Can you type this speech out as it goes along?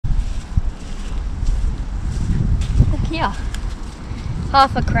yeah,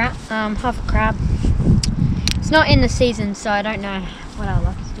 half a crab. It's not in the season, so I don't know what our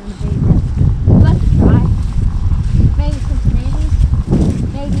luck is going to be. But let's try. Maybe some bananas.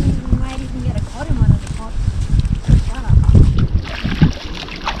 Maybe we might even get a cod in one of the pots.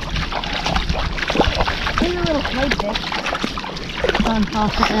 There's a little toadfish. On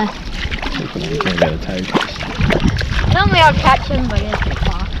half it there. About a toadfish. Normally I'd catch him, but it's too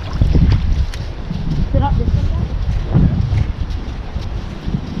far. Is it up this way?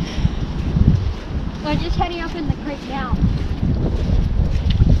 We're just heading up in the creek now.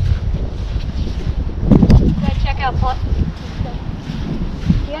 Go check our pot.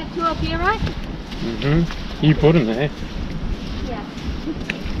 You had two up here, right? Mm-hmm. You put them there. Yeah.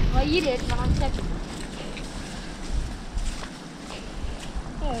 Well, you did, but I'm checking.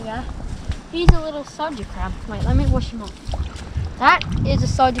 There we go. He's a little soldier crab. Wait, let me wash him off. That is a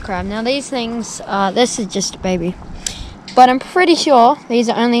soldier crab. Now these things, this is just a baby. But I'm pretty sure these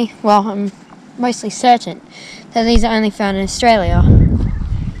are only, well, I'm mostly certain that these are only found in Australia.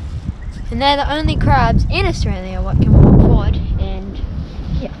 And they're the only crabs in Australia what can walk forward, and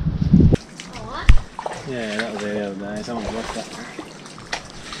yeah. Alright. Yeah, that was there the other day. Someone lost that.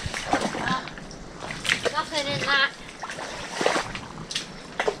 Nothing in that.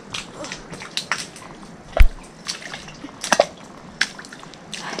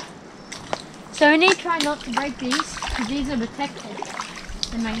 So we need to try not to break these, because these are protected,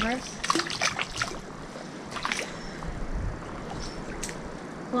 the mangroves.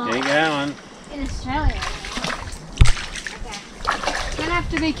 Well, Get going. in Australia. Okay. Gonna have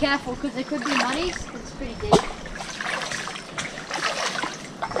to be careful because there could be muddies. It's pretty deep.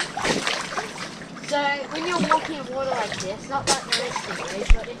 So when you're walking in water like this, not that there is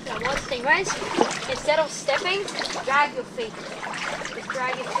stingrays, but if there was stingrays, instead of stepping, drag your feet. Just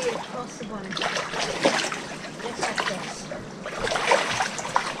drag your feet across the bottom. Just like this.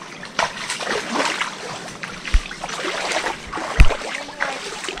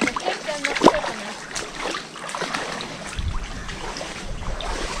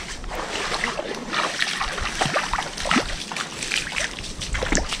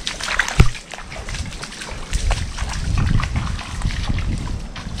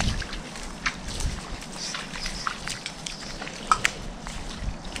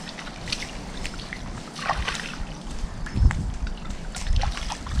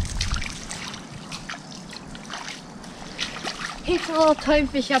 Here's a little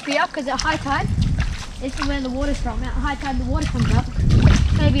toadfish up here because at high tide, this is where the water's from. At high tide the water comes up,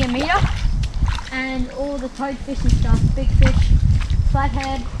 maybe a metre, and all the toadfish and stuff, big fish,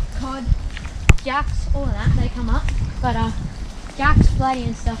 flathead, cod, jacks, all of that, they come up. But jacks, flatty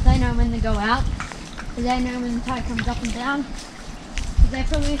and stuff, they know when to go out, because they know when the tide comes up and down. They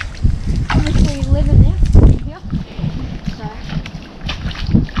probably obviously live in there, in here. So,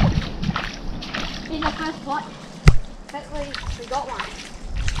 here's our first pot. Hopefully we got one.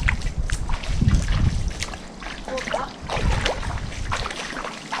 Walk up.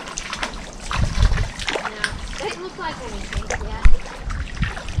 Now, don't look like anything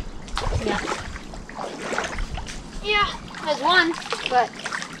yet. Yeah, there's one, but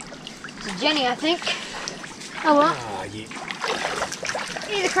it's a Jenny, I think. Oh well. Oh, yeah.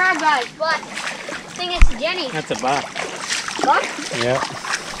 He's a crab, guys, but I think it's a Jenny. That's a buck. Buck? Yeah.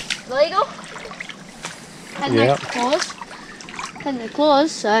 Legal? Has no claws. Has no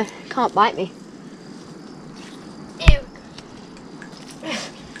claws, so can't bite me. Ew.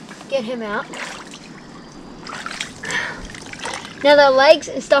 Get him out. Now the legs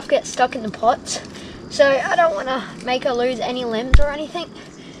and stuff get stuck in the pots, so I don't want to make her lose any limbs or anything.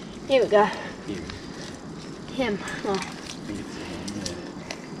 Here we go. Him. Oh.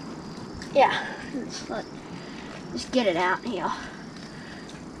 Yeah. Just get it out here.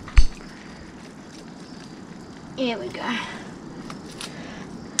 Here we go.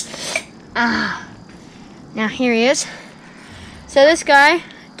 Now here he is. So this guy,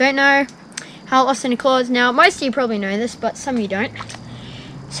 don't know how it lost any claws. Now most of you probably know this, but some of you don't.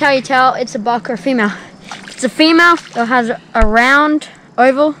 It's how you tell it's a buck or a female. If it's a female, it has a round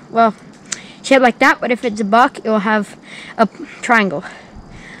oval, well, shape like that, but if it's a buck, it will have a triangle.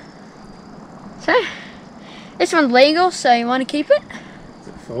 So, this one's legal, so you want to keep it. Is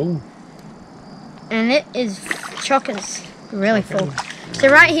it full? And it is chockers, really full. So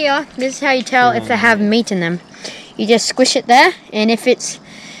right here, this is how you tell if they have meat in them. You just squish it there, and if it's,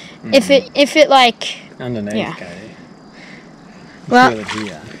 if it like underneath, yeah. okay. Well,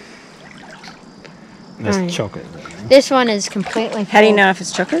 Here. There's chocolate. This one is completely full. How do you know if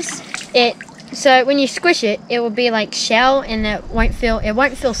it's chockers? So when you squish it, it will be like shell, and it won't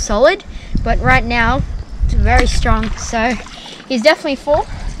feel solid. But right now, looks very strong, so he's definitely full.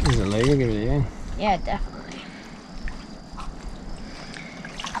 There's a leg, I'll give it a yeah. Yeah, definitely.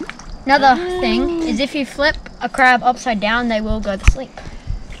 Another thing is if you flip a crab upside down, they will go to sleep.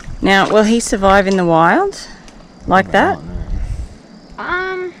 Now, will he survive in the wild like that?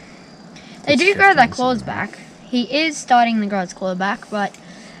 They do grow their claws back. He is starting to grow his claw back, but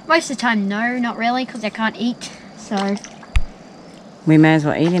most of the time, no, not really, because they can't eat. So We may as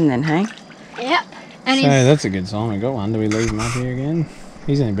well eat him then, hey? yep. And So that's a good sign. We got one. Do we leave him up here again?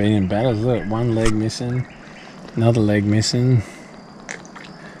 He's only been in battles. Look, one leg missing, another leg missing.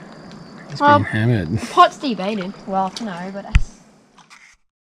 He's been hammered. Pot's debated. Well, no, but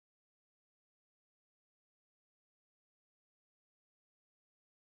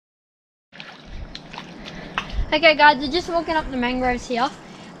okay, guys, we're just walking up the mangroves here.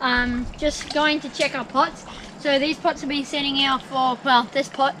 Just going to check our pots. So these pots have been sitting here for, well, this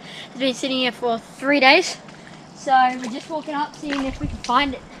pot has been sitting here for 3 days. So we're just walking up, seeing if we can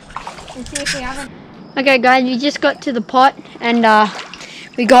find it and see if we haven't. Okay, guys, we just got to the pot and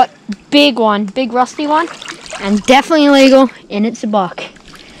we got big one, big rusty one, and definitely illegal, and it's a buck.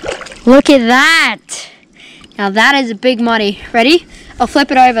 Look at that. Now that is a big muddy. Ready? I'll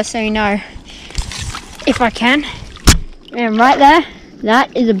flip it over so you know. If I can. And right there,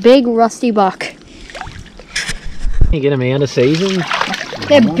 that is a big rusty buck. You get them out of season?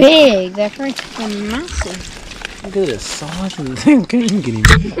 They're big. They're freaking massive. Look at the size of the thing. Can't even get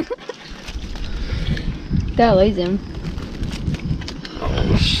him. Don't lose him.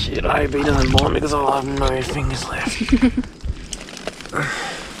 Oh shit, I hope he doesn't bite me because I'll have no fingers left.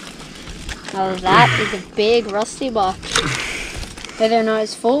 Oh, that is a big rusty buck. Whether or not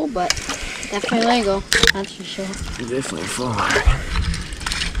it's full, but definitely legal. That's for sure. Definitely full, I reckon.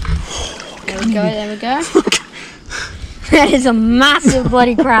 There we go, there we go. That is a massive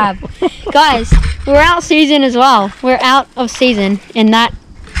bloody crab. Guys, we're out season as well. We're out of season, and that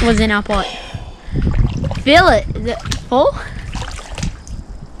was in our pot. Feel it. Is it full?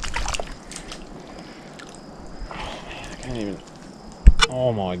 I can't even.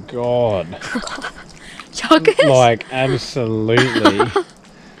 Oh my god. Chockers? Like, absolutely.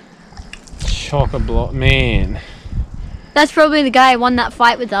 Chock-a-block. Man. That's probably the guy who won that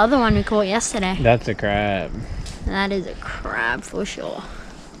fight with the other one we caught yesterday. That's a crab. That is a crab for sure.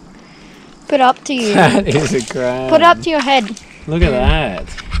 Put it up to you. That is a crab. Put it up to your head. Look at that.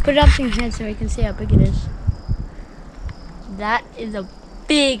 Put it up to your head so we can see how big it is. That is a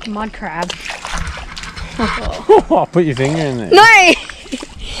big mud crab. Oh, put your finger in there. No!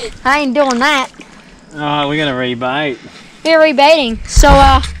 I ain't doing that. Oh, we're gonna rebait. We're rebaiting. So,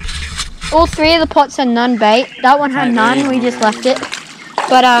 all 3 of the pots are none bait. That one had none, we just left it.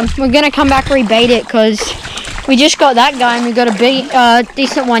 But we're gonna come back rebait it because we just got that guy and we got a big,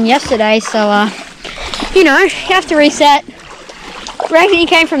 decent one yesterday. So, you know, you have to reset. Reckon he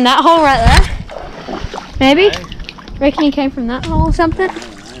came from that hole right there? Maybe? Reckon he came from that hole or something?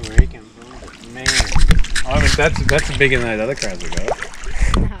 I reckon, man. Oh, but that's bigger than those other crabs we got.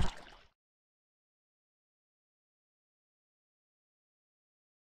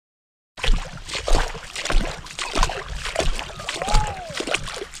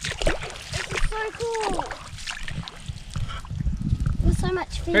 So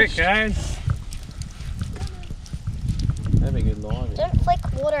much fish. Quick, guys. That'd be good live. Don't flick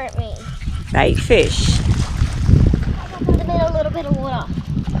water at me. Bait fish. Put them in a little bit of water.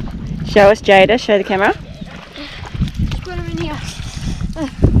 Show us, Jada. Show the camera. Just put them in here.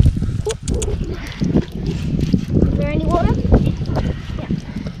 Is there any water? Yeah,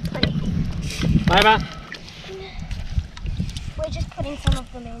 plenty. Over. We're just putting some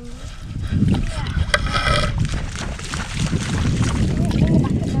of them in.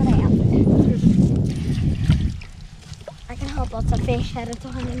 I can hold lots of fish at a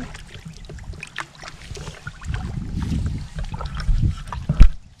time.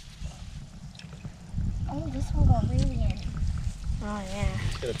 Oh, this one got really in. Oh yeah.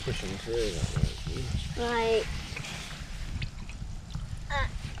 Gotta push them through that way. Right.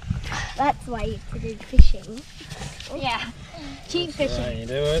 That's why you put in fishing. Yeah. Cheap fishing. Right, you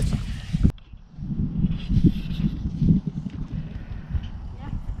do it.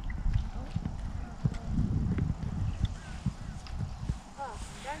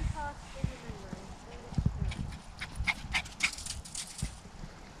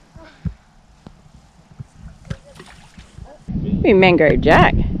 Be mango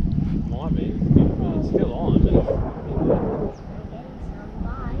jack. Might be. It's still on, but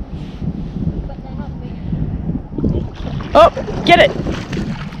Oh, get it.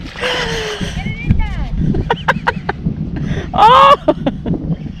 Get it in, Dad. Oh!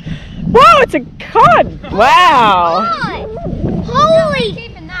 Whoa! it's a cod. Wow.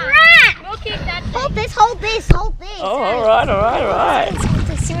 Holy crap! We'll keep that thing. Hold this. Oh, all right.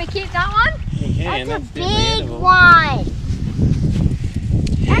 Can we keep that one? Yeah, That's a big one.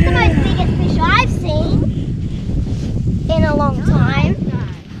 That's the most biggest fish I've seen in a long time.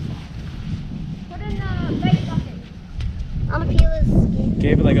 Put in the bait bucket. On a peeler's skin.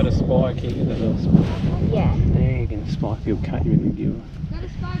 Careful, they got a spike here. That little spike. Yeah. There you can spike. He'll cut you in your gill. Got a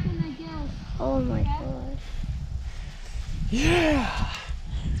spike in their gills. Oh my gosh. Yeah.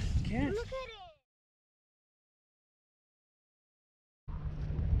 Look at it.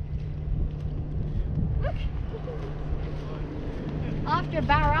 Look. After a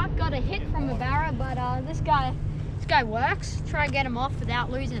barra, got a hit from a barra, but this guy works. Try to get him off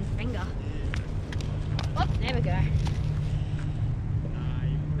without losing a finger. Oops, there we go.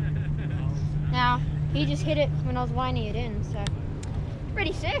 Now, he just hit it when I was winding it in, so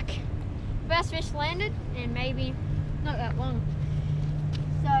pretty sick. First fish landed, and maybe not that long.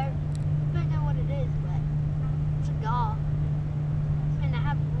 So, don't know what it is, but it's a gar. And they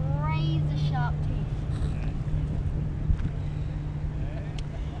have razor sharp teeth.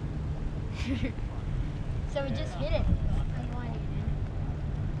 So we just hit it. I'm winding it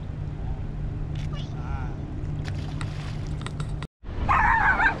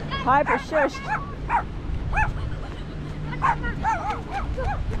in. Piper shush.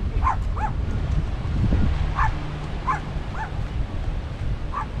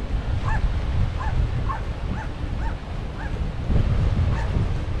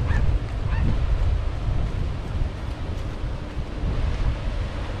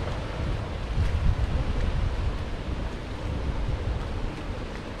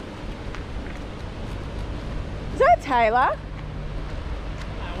 Is that Taylor?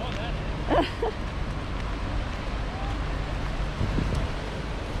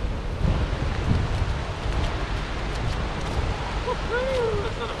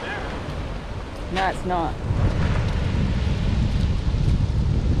 No, it's not.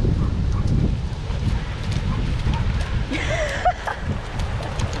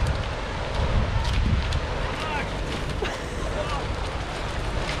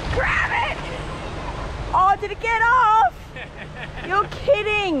 Grab it! Oh, did it get off? You're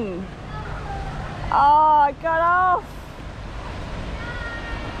kidding. Oh, it got off.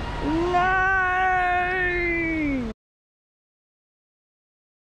 No.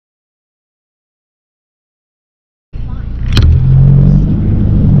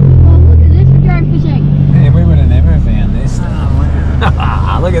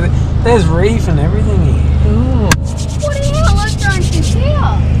 Look at it. There's reef and everything here. Ooh. What the hell? Let's throwing fish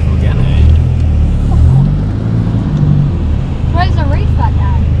here. Organic. Where's the reef at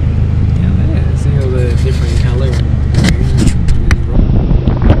that? Down there. See all the different colour.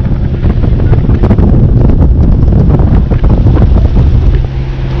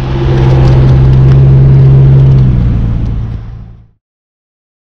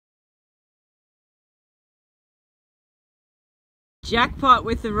 Jackpot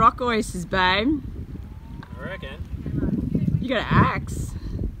with the rock oysters, babe. I reckon. You got an axe.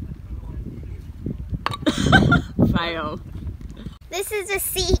 Fail. This is a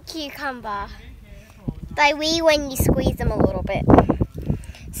sea cucumber. They wee when you squeeze them a little bit.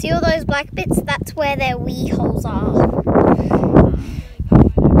 See all those black bits? That's where their wee holes are.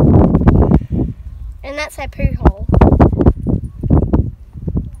 And that's their poo hole.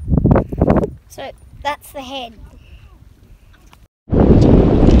 So that's the head.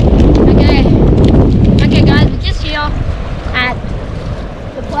 Okay guys, we're just here at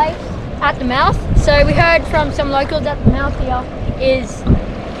the place, at the mouth. So we heard from some locals that the mouth here is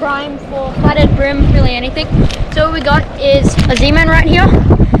prime for flathead, brim, really anything. So what we got is a Z-Man right here,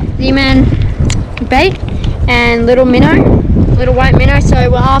 Z-Man bait and little minnow, little white minnow. So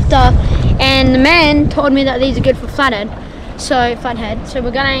we're after, and the man told me that these are good for flathead. So flathead. So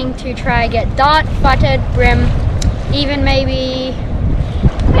we're going to try get dart, flathead, brim, even maybe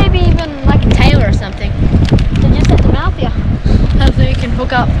even like a tailor or something. So just at the mouth here. Hopefully we can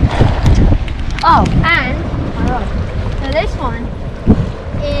hook up. Oh, and my rod. So this one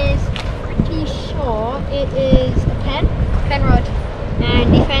is pretty sure it is a pen rod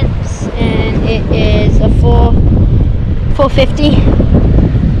and defense, and it is a 450.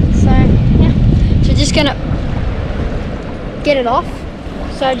 So yeah. So just gonna get it off.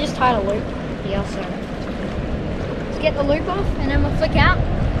 So I just tied a loop here, so let's get the loop off and then we'll flick out.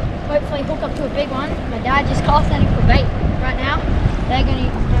 Hopefully hook up to a big one. My dad just cast netting for bait right now. They're gonna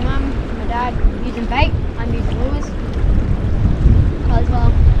use my mum, my dad using bait. I'm using lures as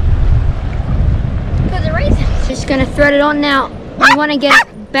well. For the reason. Just gonna thread it on now. We want to get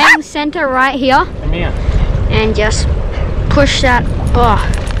it bang center right here. Come here. And just push that,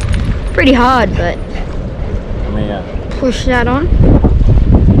 pretty hard, but Come here. push that on.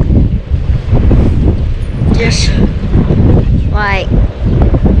 Just like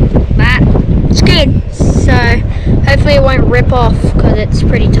that. It's good. So hopefully it won't rip off because it's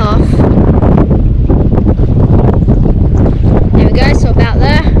pretty tough. There we go, so about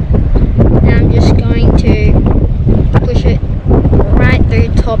there. And I'm just going to push it right through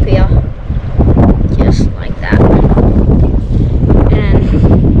the top here. Just like that. And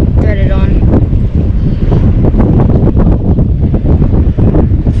thread it on.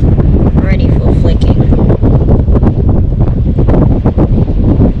 Ready for flicking.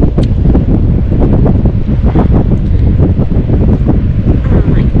 Oh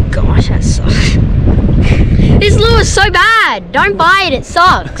my gosh, that sucks. This lure is so bad. Don't buy it, it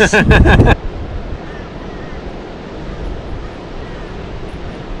sucks.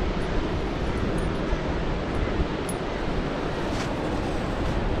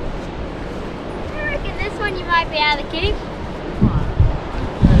 This one you might be out of the kitty.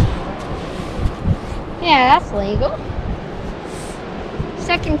 Yeah, that's legal.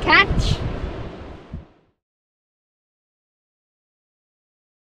 Second catch.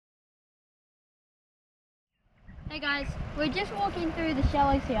 Hey guys, we're just walking through the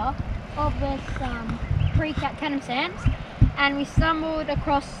shallows here of this creek at Tannum Sands, and we stumbled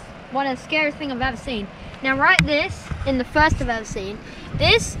across one of the scariest things I've ever seen. Now right this, in the first I've ever seen,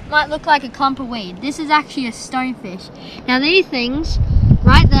 this might look like a clump of weed. This is actually a stonefish. Now these things,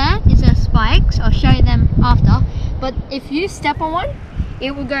 right there is their spikes. I'll show you them after. But if you step on one,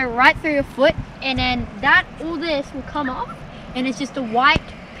 it will go right through your foot, and then all this will come off, and it's just a white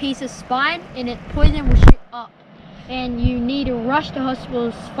piece of spine, and poison will shoot up. And you need to rush to hospital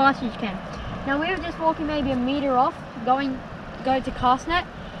as fast as you can. Now we were just walking maybe a meter off, go to cast net,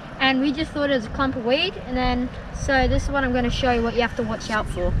 and we just thought it was a clump of weed, and then, so this is what I'm going to show you what you have to watch out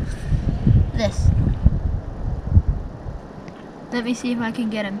for. This. Let me see if I can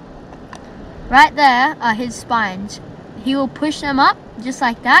get him. Right there are his spines. He will push them up, just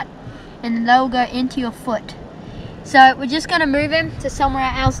like that, and they'll go into your foot. So we're just going to move him to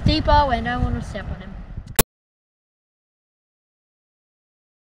somewhere else deeper where no one will step on him.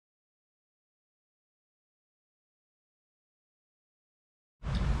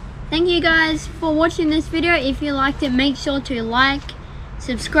 Thank you guys for watching this video. If you liked it, make sure to like,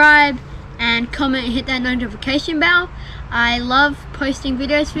 subscribe, and comment and hit that notification bell. I love posting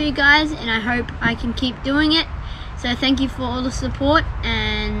videos for you guys, and I hope I can keep doing it. So thank you for all the support,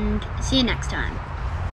 and see you next time.